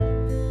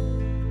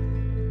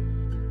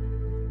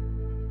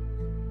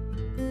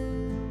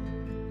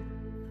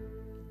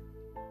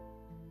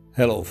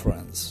Hello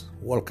friends,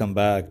 welcome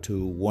back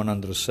to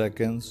 100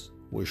 Seconds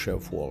with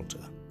Chef Walter.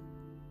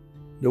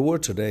 The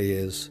word today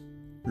is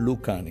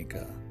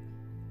Lucanica,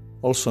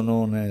 also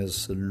known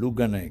as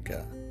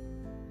Lucanica.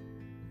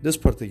 This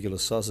particular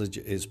sausage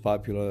is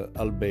popular,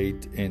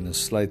 albeit in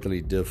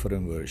slightly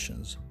different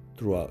versions,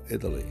 throughout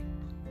Italy.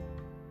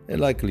 It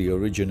likely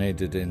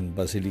originated in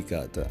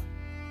Basilicata,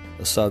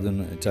 a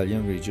southern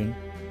Italian region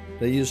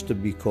that used to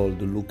be called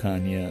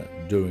Lucania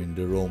during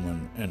the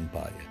Roman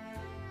Empire,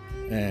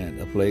 and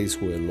a place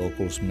where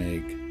locals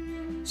make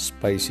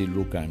spicy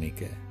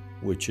lucaniche,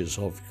 which is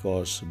of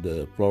course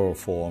the plural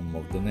form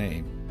of the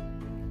name.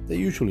 They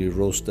usually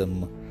roast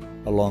them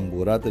along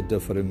with other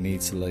different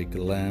meats like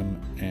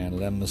lamb and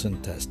lamb's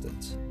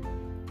intestines.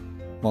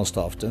 Most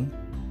often,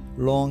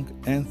 long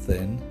and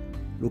thin,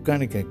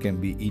 lucaniche can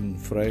be eaten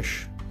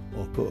fresh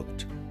or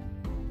cooked.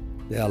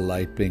 They are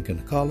light pink in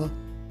color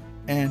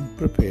and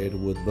prepared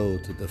with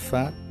both the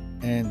fat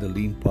and the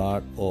lean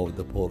part of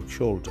the pork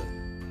shoulder,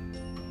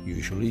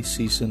 usually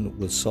seasoned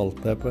with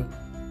salt, pepper,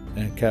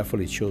 and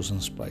carefully chosen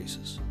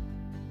spices.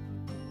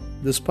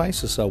 The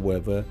spices,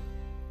 however,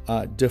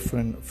 are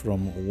different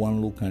from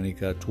one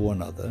lucanica to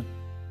another,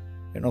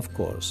 and of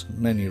course,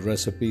 many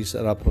recipes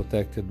are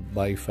protected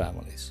by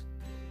families.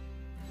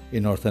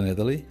 In northern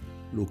Italy,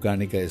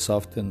 lucanica is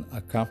often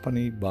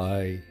accompanied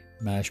by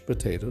mashed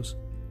potatoes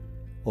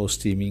or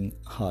steaming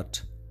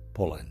hot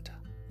polenta.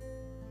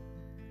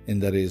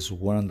 And that is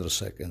 100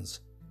 Seconds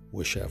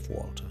with Chef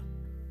Walter.